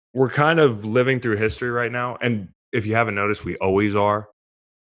We're kind of living through history right now, and if you haven't noticed, we always are.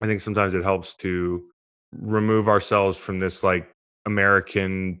 I think sometimes it helps to remove ourselves from this, like,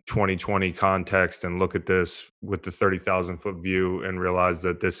 American 2020 context and look at this with the 30,000-foot view and realize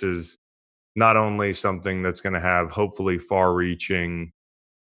that this is not only something that's gonna have hopefully far-reaching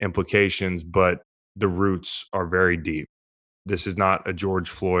implications, but the roots are very deep. This is not a George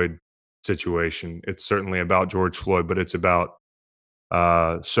Floyd situation. It's certainly about George Floyd, but it's about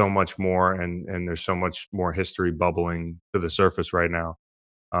so much more, and there's so much more history bubbling to the surface right now.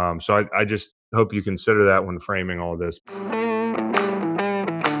 So I just hope you consider that when framing all this.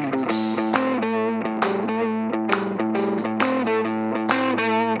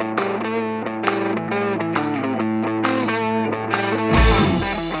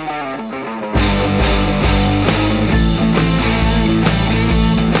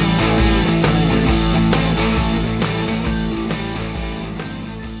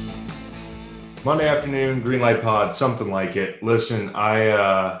 Monday afternoon, Green Light Pod, something like it. Listen,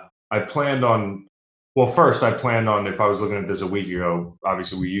 I planned on. Well, first I planned on, if I was looking at this a week ago.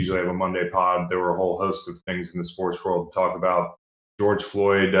 Obviously, we usually have a Monday pod. There were a whole host of things in the sports world to talk about. George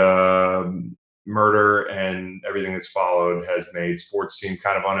Floyd murder and everything that's followed has made sports seem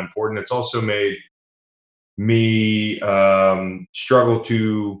kind of unimportant. It's also made me struggle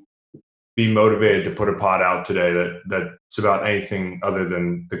to be motivated to put a pod out today that's about anything other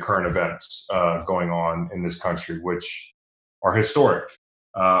than the current events going on in this country, which are historic,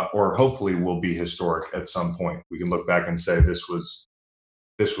 or hopefully will be historic at some point. We can look back and say this was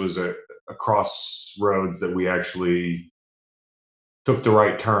a crossroads that we actually took the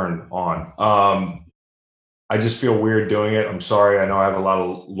right turn on. I just feel weird doing it. I'm sorry. I know I have a lot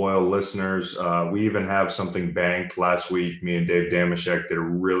of loyal listeners. We even have something banked last week. Me and Dave Damashek did a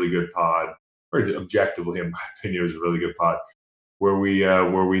really good pod, or objectively, in my opinion, it was a really good pod where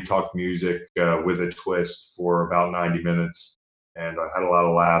we talked music with a twist for about 90 minutes, and I had a lot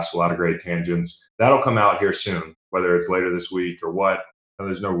of laughs, a lot of great tangents. That'll come out here soon, whether it's later this week or what. And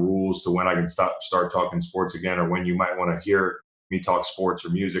there's no rules to when I can start talking sports again, or when you might want to hear me talk sports or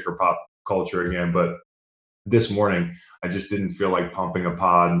music or pop culture again, but this morning, I just didn't feel like pumping a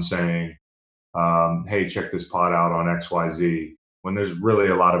pod and saying, "Hey, check this pod out on XYZ." When there's really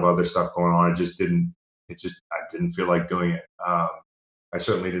a lot of other stuff going on, it just didn't. It just I didn't feel like doing it. I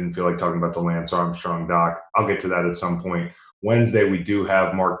certainly didn't feel like talking about the Lance Armstrong doc. I'll get to that at some point. Wednesday, we do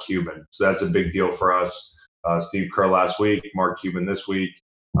have Mark Cuban, so that's a big deal for us. Steve Kerr last week, Mark Cuban this week.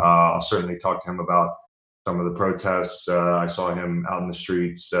 I'll certainly talk to him about some of the protests. I saw him out in the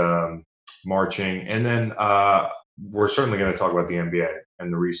streets. Marching. And then we're certainly going to talk about the NBA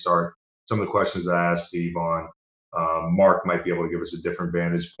and the restart. Some of the questions that I asked Steve on, Mark might be able to give us a different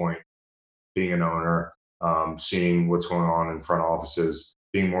vantage point, being an owner, seeing what's going on in front offices,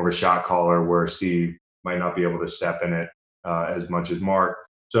 being more of a shot caller where Steve might not be able to step in it as much as Mark.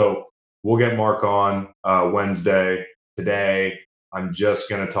 So we'll get Mark on Wednesday. Today, I'm just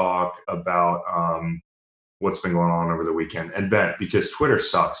going to talk about what's been going on over the weekend and vent, because Twitter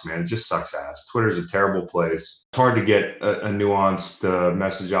sucks, man. It just sucks ass. Twitter's a terrible place. It's hard to get a nuanced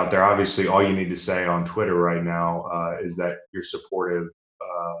message out there. Obviously, all you need to say on Twitter right now is that you're supportive,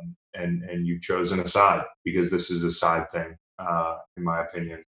 and you've chosen a side, because this is a side thing, in my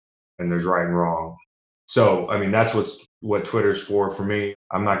opinion, and there's right and wrong. So, I mean, that's what Twitter's for me.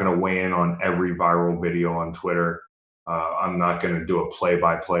 I'm not going to weigh in on every viral video on Twitter. I'm not going to do a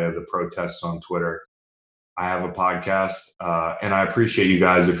play-by-play of the protests on Twitter. I have a podcast, and I appreciate you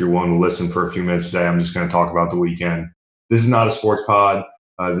guys if you're willing to listen for a few minutes today. I'm just going to talk about the weekend. This is not a sports pod.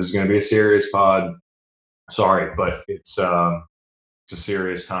 This is going to be a serious pod. Sorry, but it's a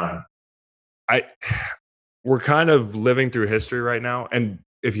serious time. I We're kind of living through history right now, and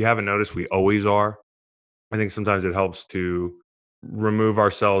if you haven't noticed, we always are. I think sometimes it helps to remove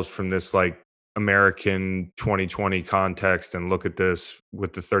ourselves from this, like, American 2020 context and look at this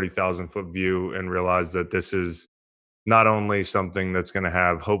with the 30,000-foot view and realize that this is not only something that's going to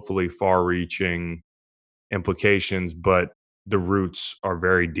have hopefully far-reaching implications, but the roots are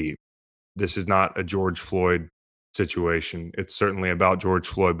very deep. This is not a George Floyd situation. It's certainly about George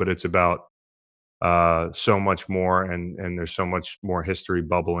Floyd, but it's about so much more, and there's so much more history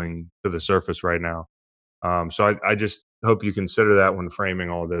bubbling to the surface right now. So I just hope you consider that when framing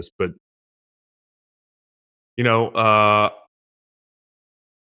all this. But you know,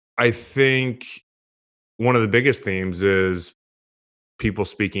 I think one of the biggest themes is people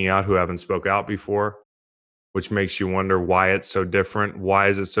speaking out who haven't spoke out before, which makes you wonder why it's so different. Why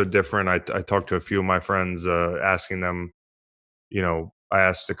is it so different? I talked to a few of my friends, asking them. I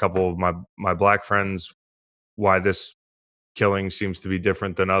asked a couple of my black friends why this killing seems to be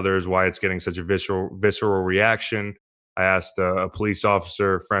different than others, why it's getting such a visceral reaction. I asked a police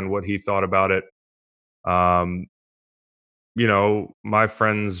officer friend what he thought about it. Um, my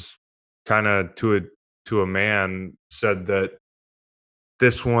friends kind of to a man said that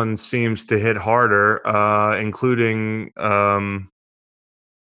this one seems to hit harder, including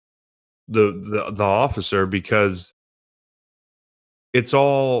the officer, because it's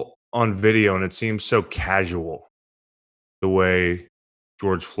all on video and it seems so casual the way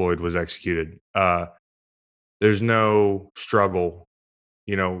George Floyd was executed. There's no struggle,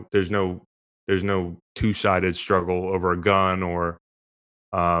 there's no two-sided struggle over a gun or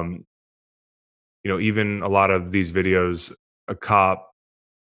um, even a lot of these videos, a cop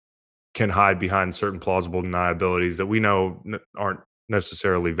can hide behind certain plausible deniabilities that we know aren't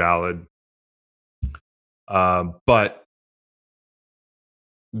necessarily valid. But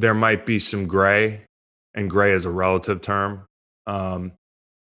there might be some gray, and gray is a relative term. Um,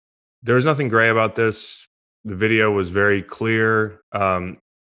 there's nothing gray about this. The video was very clear.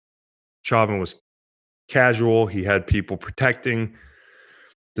 Chauvin was casual. He had people protecting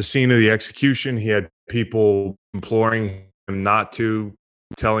the scene of the execution. He had people imploring him not to,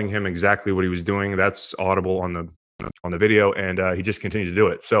 telling him exactly what he was doing. That's audible on the video, and he just continued to do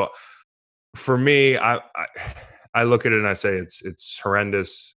it. So for me, I look at it and I say it's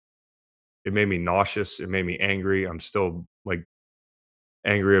horrendous. It made me nauseous. It made me angry. I'm still like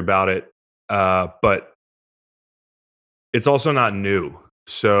angry about it. But it's also not new.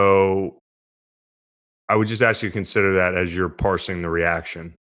 So I would just ask you to consider that as you're parsing the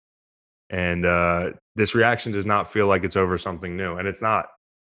reaction. And this reaction does not feel like it's over something new, and it's not.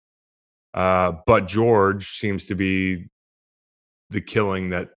 But George seems to be the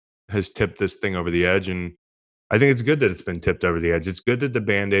killing that has tipped this thing over the edge. And I think it's good that it's been tipped over the edge. It's good that the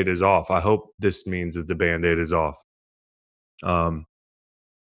Band-Aid is off. I hope this means that the Band-Aid is off. Um,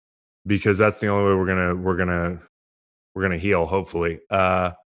 because that's the only way we're gonna heal, hopefully.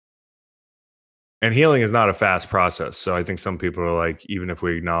 And healing is not a fast process. So I think some people are like, even if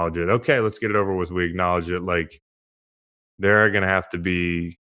we acknowledge it, okay, let's get it over with. We acknowledge it. Like there are gonna have to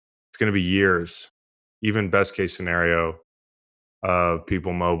be it's gonna be years, even best case scenario, of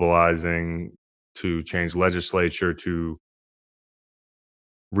people mobilizing to change legislature, to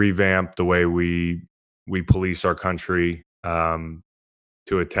revamp the way we police our country,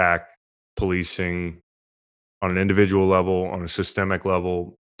 to attack policing on an individual level, on a systemic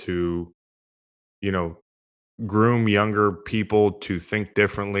level, to you know groom younger people to think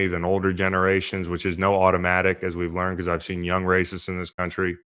differently than older generations, which is no automatic, as we've learned, because I've seen young racists in this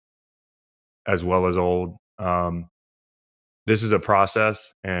country as well as old. This is a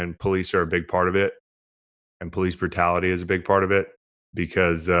process, and police are a big part of it, and police brutality is a big part of it,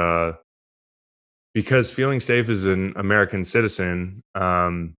 because feeling safe as an American citizen,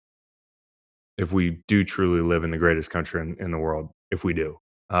 if we do truly live in the greatest country in the world, if we do,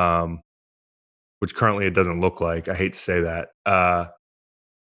 um, which currently it doesn't look like. I hate to say that.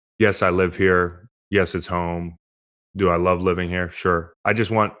 Yes, I live here. Yes, it's home. Do I love living here? Sure. I just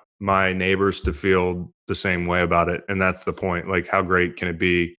want my neighbors to feel the same way about it. And that's the point. Like, how great can it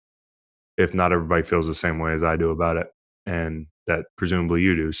be if not everybody feels the same way as I do about it? And that presumably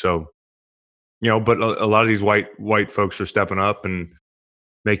you do. So, but a lot of these white folks are stepping up and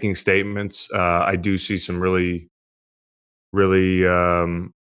making statements. I do see some really, really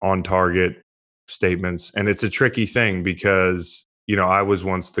on target statements. And it's a tricky thing because, I was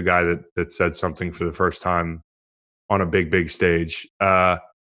once the guy that said something for the first time on a big stage.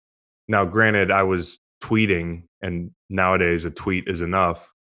 Now, granted, I was tweeting, and nowadays a tweet is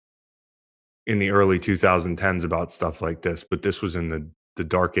enough in the early 2010s about stuff like this, but this was in the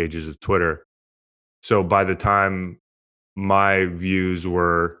dark ages of Twitter. So by the time my views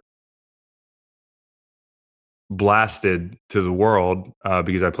were blasted to the world,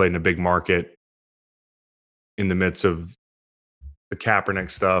 because I played in a big market in the midst of the Kaepernick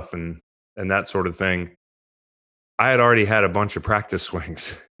stuff and that sort of thing, I had already had a bunch of practice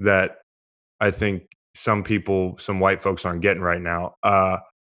swings that I think some white folks aren't getting right now.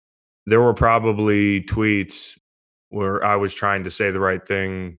 There were probably tweets where I was trying to say the right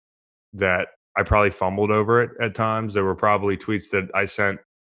thing that I probably fumbled over it at times. There were probably tweets that I sent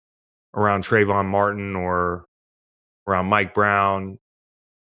around Trayvon Martin or around Mike Brown.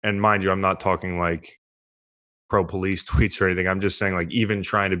 And mind you, I'm not talking like pro police tweets or anything. I'm just saying, like, even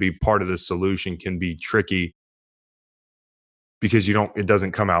trying to be part of the solution can be tricky because it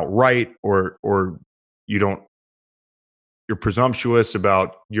doesn't come out right, or you don't, you're presumptuous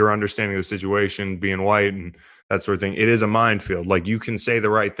about your understanding of the situation, being white and that sort of thing. It is a minefield. Like, you can say the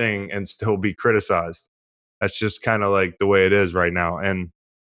right thing and still be criticized. That's just kind of like the way it is right now. And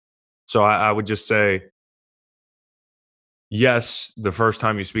so I would just say, yes, the first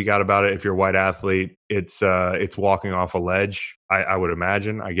time you speak out about it, if you're a white athlete, it's walking off a ledge. I would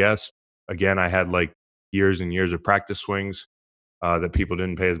imagine. I guess. Again, I had like years and years of practice swings that people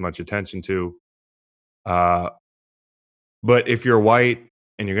didn't pay as much attention to. Uh, but if you're white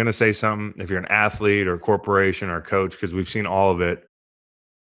and you're going to say something, if you're an athlete or a corporation or a coach, because we've seen all of it,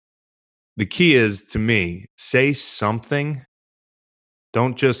 the key is to me, say something.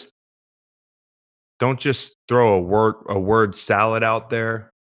 Don't just don't just throw a word salad out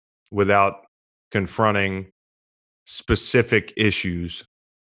there without confronting specific issues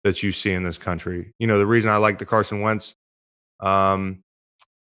that you see in this country. The reason I like the Carson Wentz um,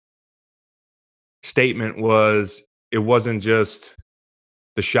 statement was it wasn't just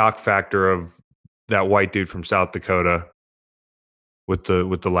the shock factor of that white dude from South Dakota with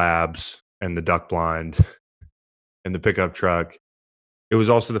the labs and the duck blind and the pickup truck. It was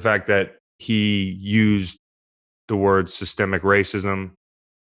also the fact that he used the word systemic racism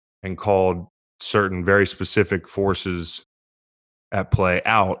and called certain very specific forces at play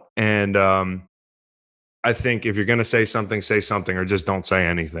out. And I think if you're going to say something, or just don't say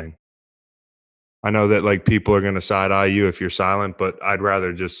anything. I know that like people are going to side eye you if you're silent, but I'd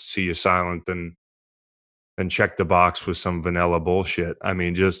rather just see you silent than check the box with some vanilla bullshit. I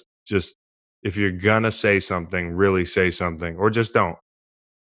mean, just if you're gonna say something, really say something, or just don't.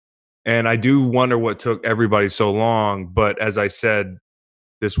 And I do wonder what took everybody so long. But as I said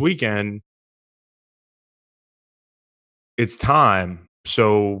this weekend, it's time.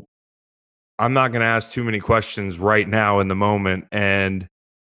 So I'm not going to ask too many questions right now in the moment. And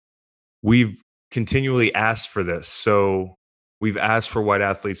we've continually asked for this. So we've asked for white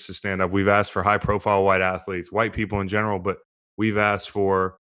athletes to stand up. We've asked for high profile white athletes, white people in general, but we've asked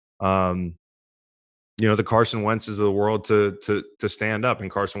for, um, the Carson Wentz's of the world to stand up, and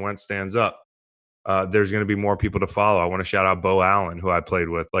Carson Wentz stands up. There's going to be more people to follow. I want to shout out Bo Allen, who I played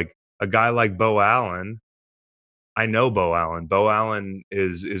with. Like a guy like Bo Allen, I know Bo Allen. Bo Allen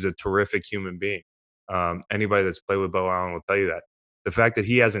is a terrific human being. Anybody that's played with Bo Allen will tell you that. The fact that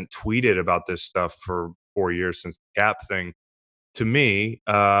he hasn't tweeted about this stuff for 4 years since the cap thing, to me,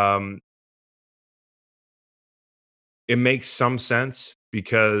 it makes some sense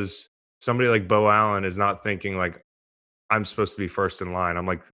because somebody like Bo Allen is not thinking like I'm supposed to be first in line. I'm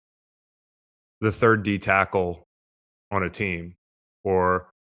like the third D tackle on a team, or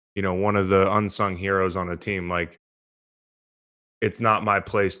one of the unsung heroes on a team. Like it's not my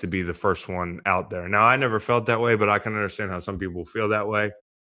place to be the first one out there. Now, I never felt that way, but I can understand how some people feel that way.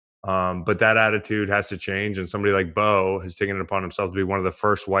 But that attitude has to change. And somebody like Bo has taken it upon himself to be one of the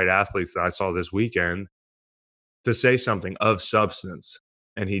first white athletes that I saw this weekend to say something of substance.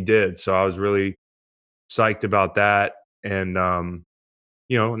 And he did. So I was really psyched about that. And, a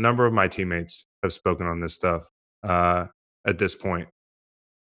number of my teammates have spoken on this stuff at this point.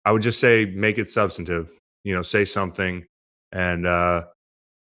 I would just say make it substantive, say something. And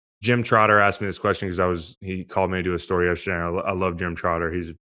Jim Trotter asked me this question because he called me to do a story yesterday. I love Jim Trotter. He's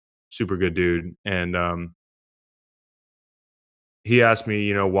a super good dude. And he asked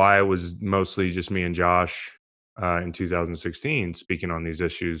me, why it was mostly just me and Josh in 2016 speaking on these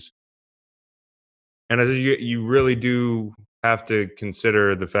issues. And I said, you really do have to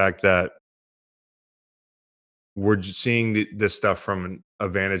consider the fact that we're just seeing this stuff from a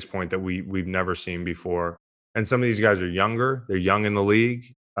vantage point that we've never seen before. And some of these guys are younger; they're young in the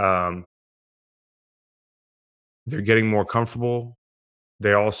league. They're getting more comfortable.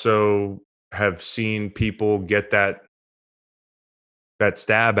 They also have seen people get that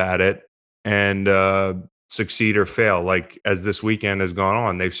stab at it and succeed or fail. Like as this weekend has gone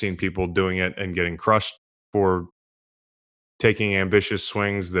on, they've seen people doing it and getting crushed for taking ambitious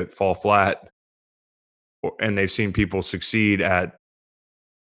swings that fall flat, and they've seen people succeed at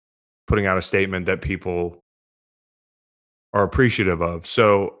putting out a statement that people are appreciative of.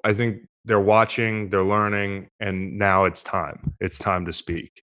 So I think they're watching, they're learning, and now it's time. It's time to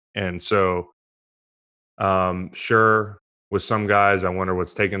speak. And so, sure, with some guys, I wonder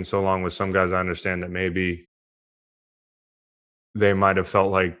what's taken so long. With some guys, I understand that maybe they might have felt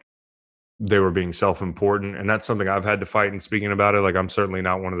like they were being self-important, and that's something I've had to fight in speaking about it. Like I'm certainly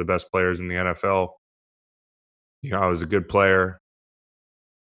not one of the best players in the NFL. I was a good player.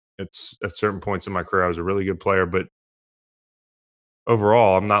 It's at certain points in my career, I was a really good player, but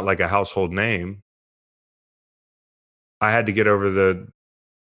overall, I'm not like a household name. I had to get over the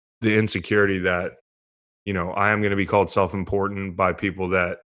insecurity that, I am going to be called self-important by people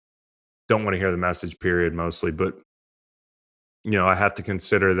that don't want to hear the message, period, mostly. But I have to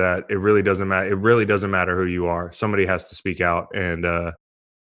consider that it really doesn't matter. It really doesn't matter who you are. Somebody has to speak out. And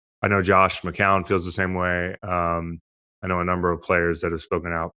I know Josh McCown feels the same way. I know a number of players that have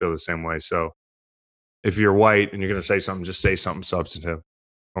spoken out feel the same way. So if you're white and you're going to say something, just say something substantive.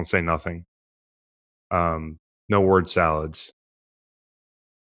 Don't say nothing. No word salads.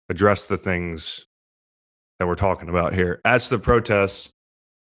 Address the things that we're talking about here. As to the protests,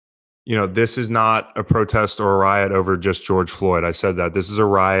 this is not a protest or a riot over just George Floyd. I said that. This is a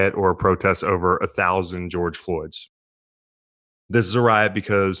riot or a protest over 1,000 George Floyds. This is a riot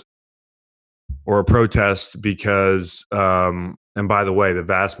or a protest because, and by the way, the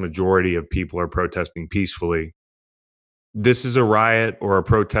vast majority of people are protesting peacefully. This is a riot or a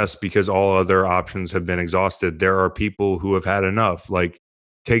protest because all other options have been exhausted. There are people who have had enough. Like,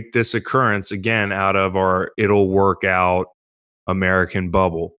 take this occurrence again out of our it'll work out American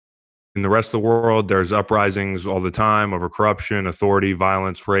bubble. In the rest of the world, there's uprisings all the time over corruption, authority,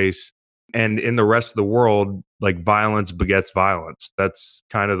 violence, race. And in the rest of the world, like, violence begets violence. That's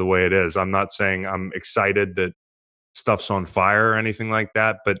kind of the way it is. I'm not saying I'm excited that stuff's on fire or anything like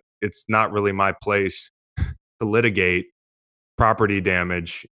that, but it's not really my place to litigate property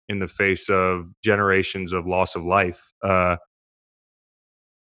damage in the face of generations of loss of life.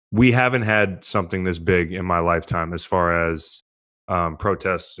 We haven't had something this big in my lifetime as far as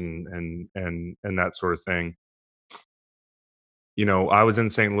protests and that sort of thing. I was in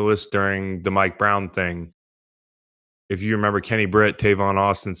St. Louis during the Mike Brown thing. If you remember, Kenny Britt, Tavon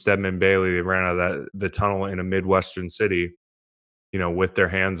Austin, Stedman Bailey, they ran out of the tunnel in a Midwestern city, with their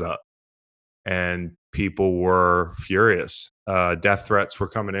hands up, and people were furious. Death threats were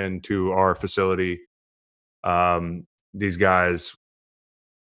coming into our facility. These guys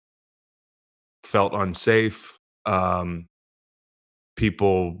felt unsafe.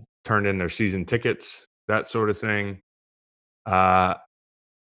 People turned in their season tickets, that sort of thing.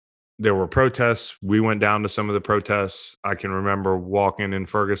 There were protests. We went down to some of the protests. I can remember walking in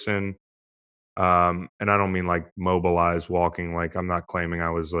Ferguson. And I don't mean like mobilized walking. Like, I'm not claiming I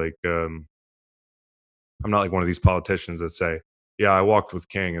was like, I'm not like one of these politicians that say, yeah, I walked with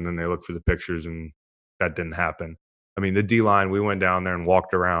King, and then they look for the pictures and that didn't happen. I mean, the D line, we went down there and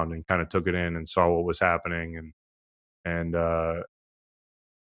walked around and kind of took it in and saw what was happening. And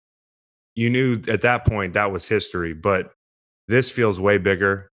you knew at that point that was history, but this feels way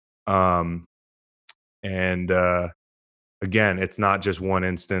bigger. And again, it's not just one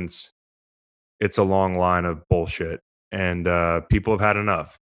instance. It's a long line of bullshit, and people have had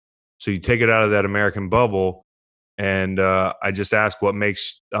enough. So you take it out of that American bubble, and I just ask, what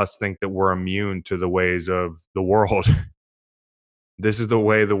makes us think that we're immune to the ways of the world? This is the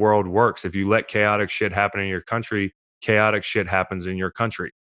way the world works. If you let chaotic shit happen in your country, chaotic shit happens in your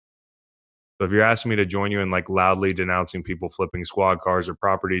country. So if you're asking me to join you in like loudly denouncing people flipping squad cars or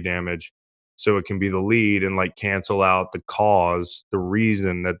property damage, so it can be the lead and like cancel out the cause, the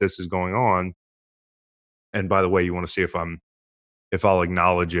reason that this is going on. And by the way, you want to see if I'll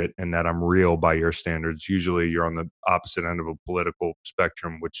acknowledge it and that I'm real by your standards. Usually you're on the opposite end of a political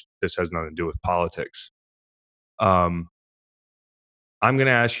spectrum, which this has nothing to do with politics. I'm going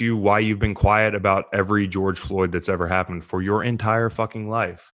to ask you why you've been quiet about every George Floyd that's ever happened for your entire fucking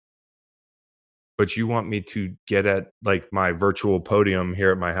life. But you want me to get at like my virtual podium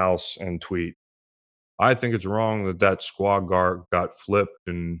here at my house and tweet, I think it's wrong that squad guard got flipped.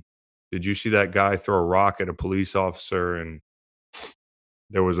 And did you see that guy throw a rock at a police officer and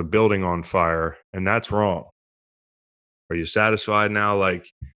there was a building on fire? And that's wrong. Are you satisfied now? Like,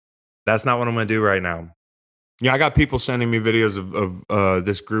 that's not what I'm going to do right now. Yeah, I got people sending me videos of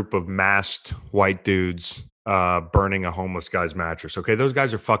this group of masked white dudes burning a homeless guy's mattress. Okay, those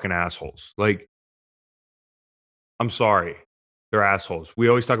guys are fucking assholes. Like, I'm sorry. They're assholes. We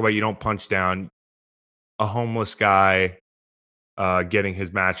always talk about you don't punch down. A homeless guy getting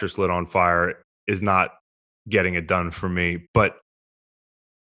his mattress lit on fire is not getting it done for me. But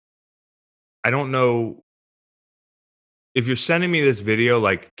I don't know if you're sending me this video,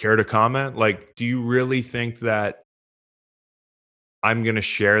 like, care to comment? Like, do you really think that I'm going to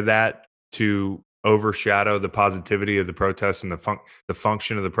share that to overshadow the positivity of the protests and the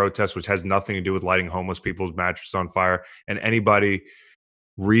function of the protest, which has nothing to do with lighting homeless people's mattresses on fire? And anybody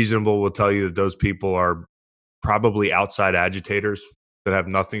reasonable will tell you that those people are probably outside agitators that have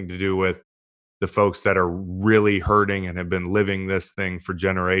nothing to do with the folks that are really hurting and have been living this thing for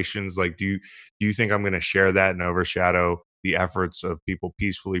generations. Like, do you think I'm going to share that and overshadow the efforts of people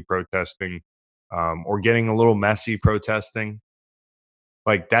peacefully protesting or getting a little messy protesting?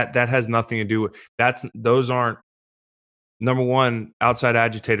 Like, that has nothing to do with those aren't, number one, outside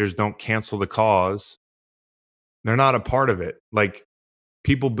agitators don't cancel the cause. They're not a part of it. Like,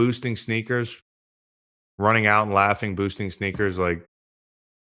 people boosting sneakers, running out and laughing, boosting sneakers, like,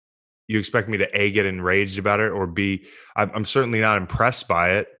 you expect me to A, get enraged about it, or B, I'm certainly not impressed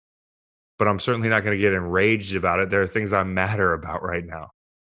by it, but I'm certainly not gonna get enraged about it. There are things I'm madder about right now.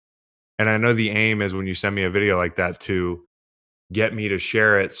 And I know the aim is when you send me a video like that to get me to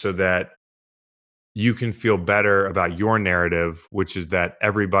share it so that you can feel better about your narrative, which is that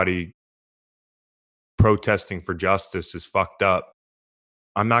everybody protesting for justice is fucked up.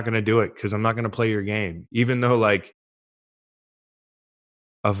 I'm not going to do it because I'm not going to play your game. Even though, like,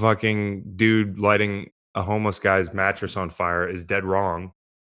 a fucking dude lighting a homeless guy's mattress on fire is dead wrong.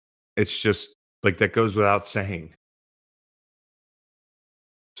 It's just like that goes without saying.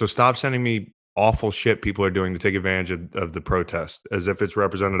 So stop sending me awful shit people are doing to take advantage of the protest as if it's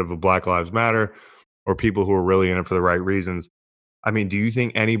representative of Black Lives Matter or people who are really in it for the right reasons. I mean, do you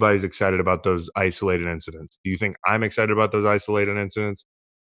think anybody's excited about those isolated incidents? Do you think I'm excited about those isolated incidents?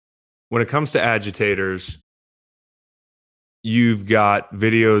 When it comes to agitators, you've got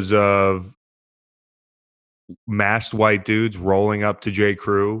videos of masked white dudes rolling up to J.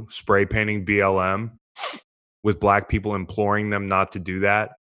 Crew, spray painting BLM with black people imploring them not to do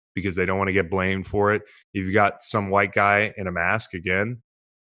that because they don't want to get blamed for it. You've got some white guy in a mask again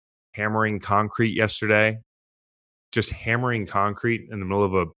hammering concrete yesterday, just hammering concrete in the middle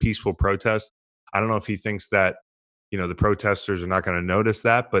of a peaceful protest. I don't know if he thinks that, the protesters are not going to notice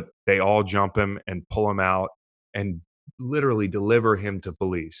that, but they all jump him and pull him out and literally deliver him to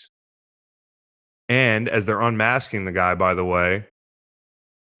police. And as they're unmasking the guy, by the way,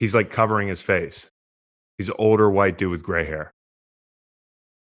 he's like covering his face. He's an older white dude with gray hair.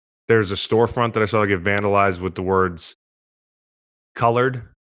 There's a storefront that I saw get vandalized with the words colored.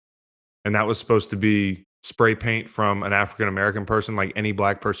 And that was supposed to be spray paint from an African American person, like any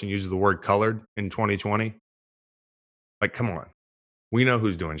black person uses the word colored in 2020. Like, come on. We know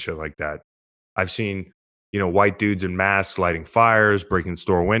who's doing shit like that. I've seen, white dudes in masks lighting fires, breaking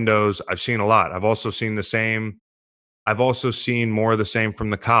store windows. I've seen a lot. I've also seen the same. I've also seen more of the same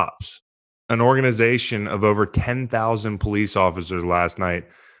from the cops. An organization of over 10,000 police officers last night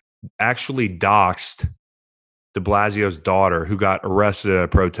actually doxed de Blasio's daughter, who got arrested at a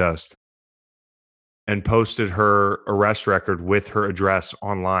protest, and posted her arrest record with her address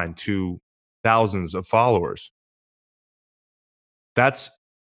online to thousands of followers. That's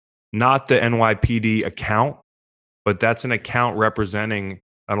not the NYPD account, but that's an account representing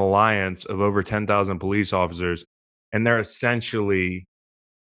an alliance of over 10,000 police officers. And they're essentially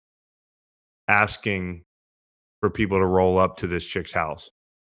asking for people to roll up to this chick's house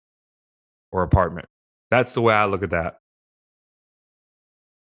or apartment. That's the way I look at that.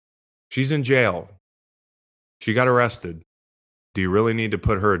 She's in jail. She got arrested. Do you really need to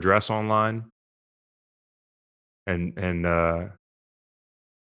put her address online and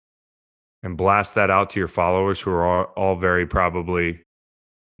blast that out to your followers who are all very probably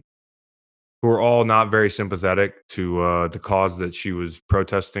who are all not very sympathetic to the cause that she was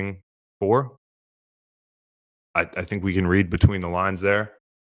protesting for? I think we can read between the lines there.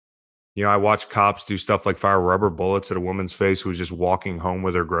 I watch cops do stuff like fire rubber bullets at a woman's face who was just walking home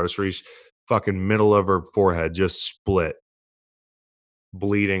with her groceries, fucking middle of her forehead just split,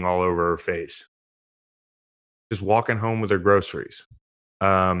 bleeding all over her face. Just walking home with her groceries.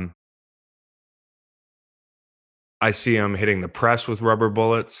 Um, I see him hitting the press with rubber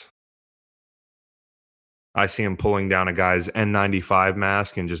bullets. I see him pulling down a guy's N95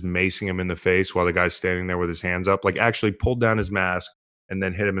 mask and just macing him in the face while the guy's standing there with his hands up. Like, actually pulled down his mask and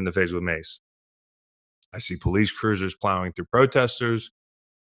then hit him in the face with mace. I see police cruisers plowing through protesters.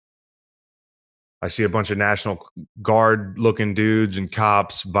 I see a bunch of National Guard looking dudes and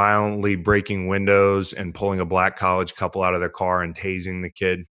cops violently breaking windows and pulling a black college couple out of their car and tasing the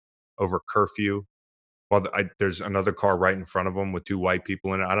kid over curfew. Well, there's another car right in front of them with two white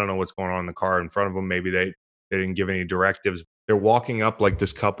people in it. I don't know what's going on in the car in front of them. Maybe they didn't give any directives. They're walking up like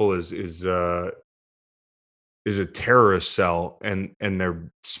this couple is a terrorist cell, and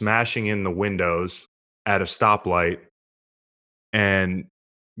they're smashing in the windows at a stoplight and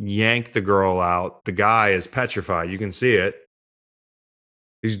yank the girl out. The guy is petrified. You can see it.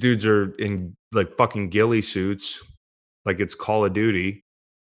 These dudes are in like fucking ghillie suits, like it's Call of Duty.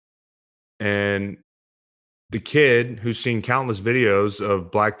 And the kid, who's seen countless videos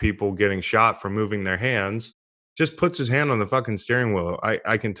of black people getting shot for moving their hands, just puts his hand on the fucking steering wheel.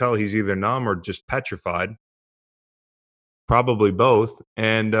 I can tell he's either numb or just petrified. Probably both.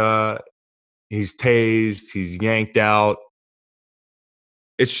 And he's tased, he's yanked out.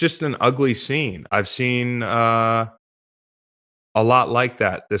 It's just an ugly scene. I've seen a lot like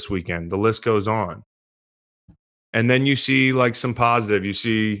that this weekend. The list goes on. And then you see like some positive, you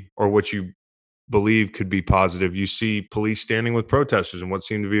see, or what you believe could be positive. You see police standing with protesters in what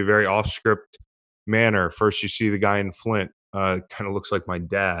seemed to be a very off script manner. First, you see the guy in Flint, kind of looks like my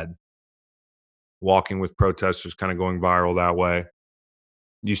dad, walking with protesters, kind of going viral that way.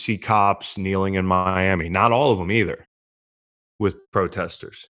 You see cops kneeling in Miami, not all of them either, with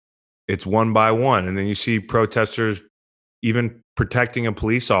protesters. It's one by one. And then you see protesters even protecting a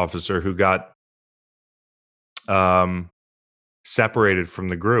police officer who got um, separated from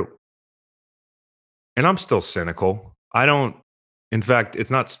the group. And I'm still cynical. I don't, in fact,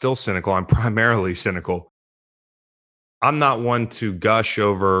 it's not still cynical. I'm primarily cynical. I'm not one to gush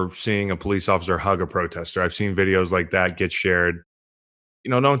over seeing a police officer hug a protester. I've seen videos like that get shared.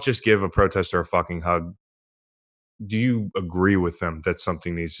 Don't just give a protester a fucking hug. Do you agree with them that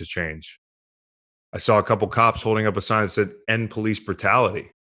something needs to change? I saw a couple cops holding up a sign that said end police brutality.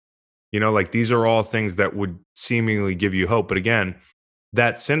 Like these are all things that would seemingly give you hope. But again,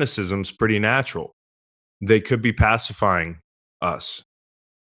 that cynicism's pretty natural. They could be pacifying us.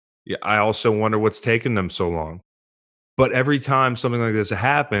 Yeah, I also wonder what's taken them so long. But every time something like this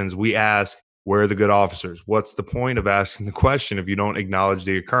happens, we ask, where are the good officers? What's the point of asking the question if you don't acknowledge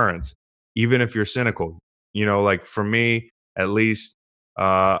the occurrence? Even if you're cynical, like for me, at least,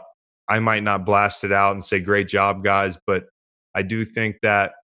 I might not blast it out and say, great job, guys. But I do think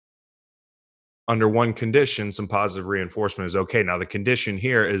that under one condition, some positive reinforcement is okay. Now, the condition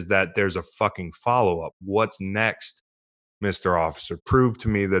here is that there's a fucking follow up. What's next, Mr. Officer? Prove to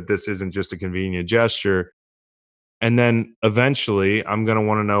me that this isn't just a convenient gesture. And then eventually, I'm going to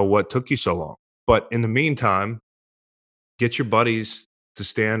want to know what took you so long. But in the meantime, get your buddies to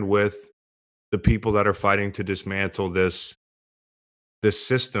stand with the people that are fighting to dismantle this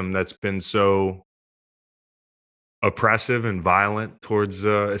system that's been so oppressive and violent towards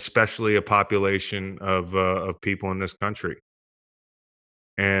especially a population of people in this country.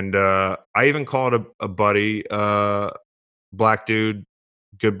 And I even called a buddy, black dude,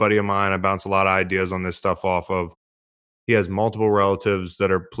 good buddy of mine. I bounce a lot of ideas on this stuff off of. He has multiple relatives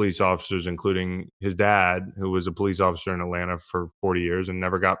that are police officers, including his dad, who was a police officer in Atlanta for 40 years and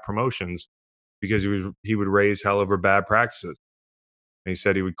never got promotions because he would raise hell over bad practices. And he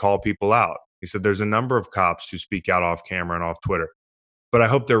said he would call people out. He said there's a number of cops who speak out off camera and off Twitter, but I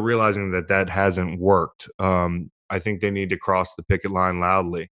hope they're realizing that that hasn't worked. I think they need to cross the picket line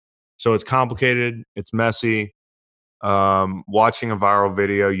loudly. So it's complicated. It's messy. Watching a viral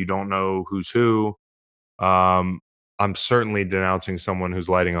video, you don't know who's who. I'm certainly denouncing someone who's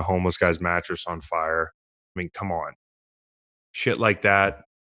lighting a homeless guy's mattress on fire. I mean, come on. Shit like that.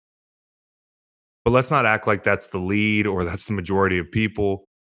 But let's not act like that's the lead or that's the majority of people.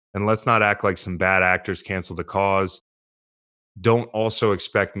 And let's not act like some bad actors cancel the cause. Don't also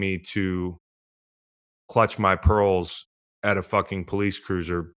expect me to clutch my pearls at a fucking police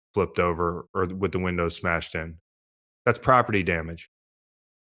cruiser flipped over or with the windows smashed in. That's property damage.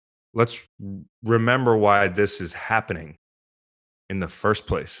 Let's remember why this is happening in the first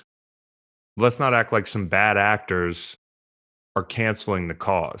place. Let's not act like some bad actors are canceling the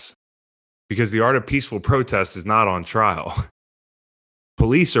cause because the art of peaceful protest is not on trial.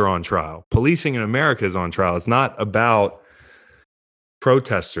 Police are on trial. Policing in America is on trial. It's not about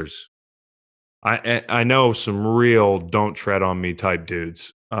protesters. I know some real don't tread on me type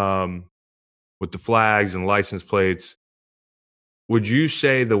dudes with the flags and license plates. Would you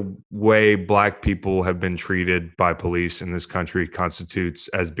say the way black people have been treated by police in this country constitutes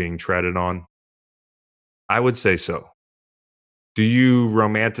as being treaded on? I would say so. Do you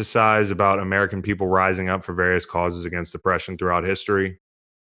romanticize about American people rising up for various causes against oppression throughout history?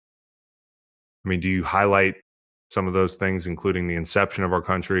 I mean, do you highlight some of those things, including the inception of our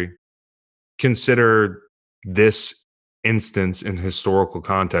country? Consider this instance in historical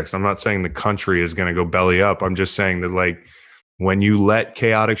context. I'm not saying the country is going to go belly up. I'm just saying that, like, when you let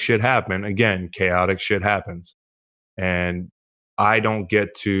chaotic shit happen, again, chaotic shit happens. And I don't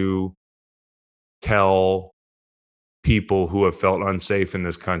get to tell people who have felt unsafe in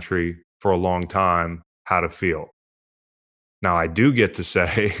this country for a long time how to feel. Now, I do get to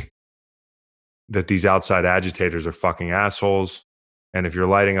say that these outside agitators are fucking assholes. And if you're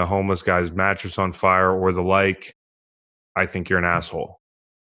lighting a homeless guy's mattress on fire or the like, I think you're an asshole.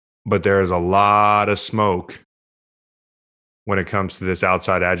 But there is a lot of smoke when it comes to this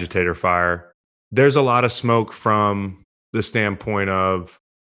outside agitator fire. There's a lot of smoke from the standpoint of,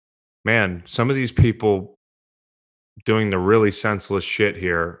 man, some of these people doing the really senseless shit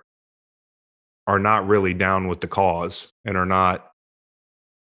here are not really down with the cause and are not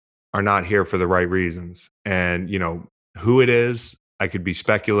here for the right reasons. And, who it is, I could be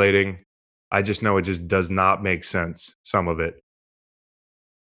speculating. I just know it just does not make sense, some of it.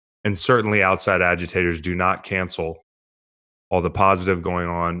 And certainly outside agitators do not cancel all the positive going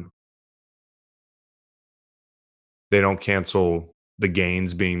on. They don't cancel the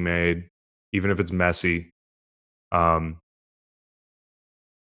gains being made, even if it's messy. Um,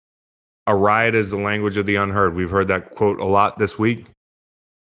 a riot is the language of the unheard. We've heard that quote a lot this week.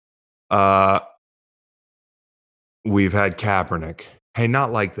 Uh, we've had Kaepernick. Hey,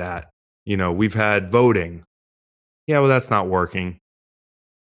 not like that. We've had voting. Yeah, well, that's not working.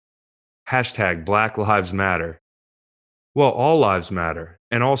 Hashtag Black Lives Matter. Well, all lives matter.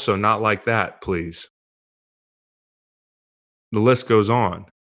 And also, not like that, please. The list goes on.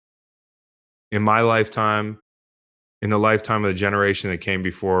 In my lifetime, in the lifetime of the generation that came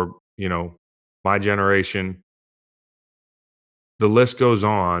before, my generation, the list goes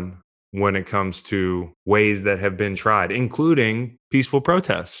on when it comes to ways that have been tried, including peaceful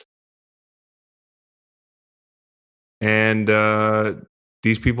protests. And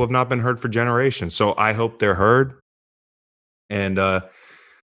these people have not been heard for generations. So I hope they're heard. And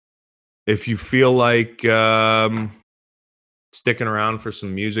if you feel like sticking around for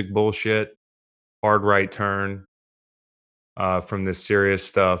some music bullshit, hard right turn from this serious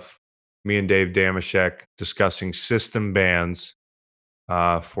stuff, me and Dave Damashek discussing system bans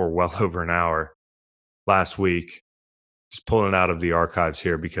for well over an hour last week. Just pulling it out of the archives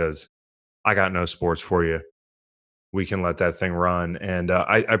here because I got no sports for you. We can let that thing run. And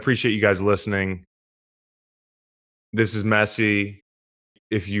I appreciate you guys listening. This is messy.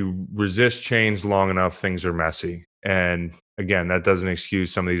 If you resist change long enough, things are messy. And again, that doesn't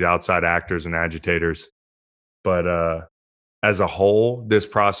excuse some of these outside actors and agitators. But as a whole, this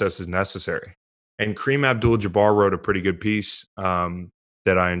process is necessary. And Kareem Abdul-Jabbar wrote a pretty good piece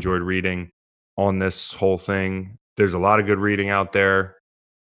that I enjoyed reading on this whole thing. There's a lot of good reading out there.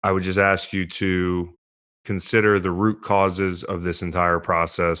 I would just ask you to consider the root causes of this entire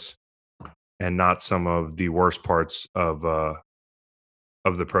process and not some of the worst parts of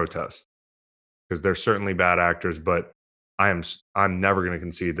the protest, because they're certainly bad actors, but I'm never going to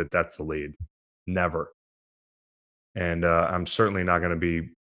concede that that's the lead, never. And I'm certainly not going to be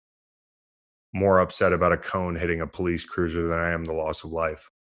more upset about a cone hitting a police cruiser than I am the loss of life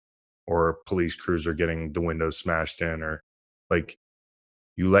or a police cruiser getting the windows smashed in, or like,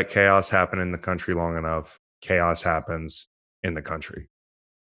 you let chaos happen in the country long enough, chaos happens in the country.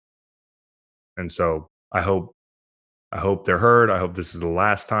 And so I hope they're heard. I hope this is the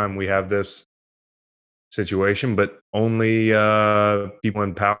last time we have this situation, but only people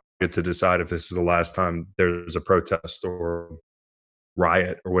in power get to decide if this is the last time there's a protest or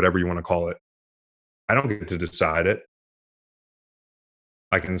riot or whatever you want to call it. I don't get to decide it.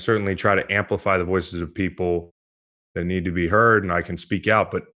 I can certainly try to amplify the voices of people that need to be heard, and I can speak out,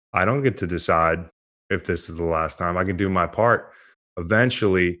 but I don't get to decide if this is the last time. I can do my part.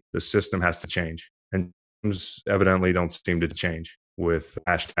 Eventually, the system has to change, and systems evidently don't seem to change with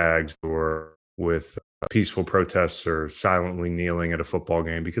hashtags or with peaceful protests or silently kneeling at a football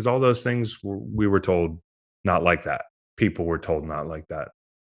game, because all those things we were told not like that. People were told not like that.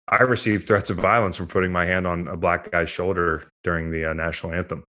 I received threats of violence for putting my hand on a black guy's shoulder during the national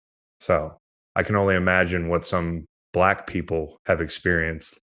anthem. So I can only imagine what some black people have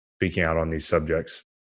experienced speaking out on these subjects.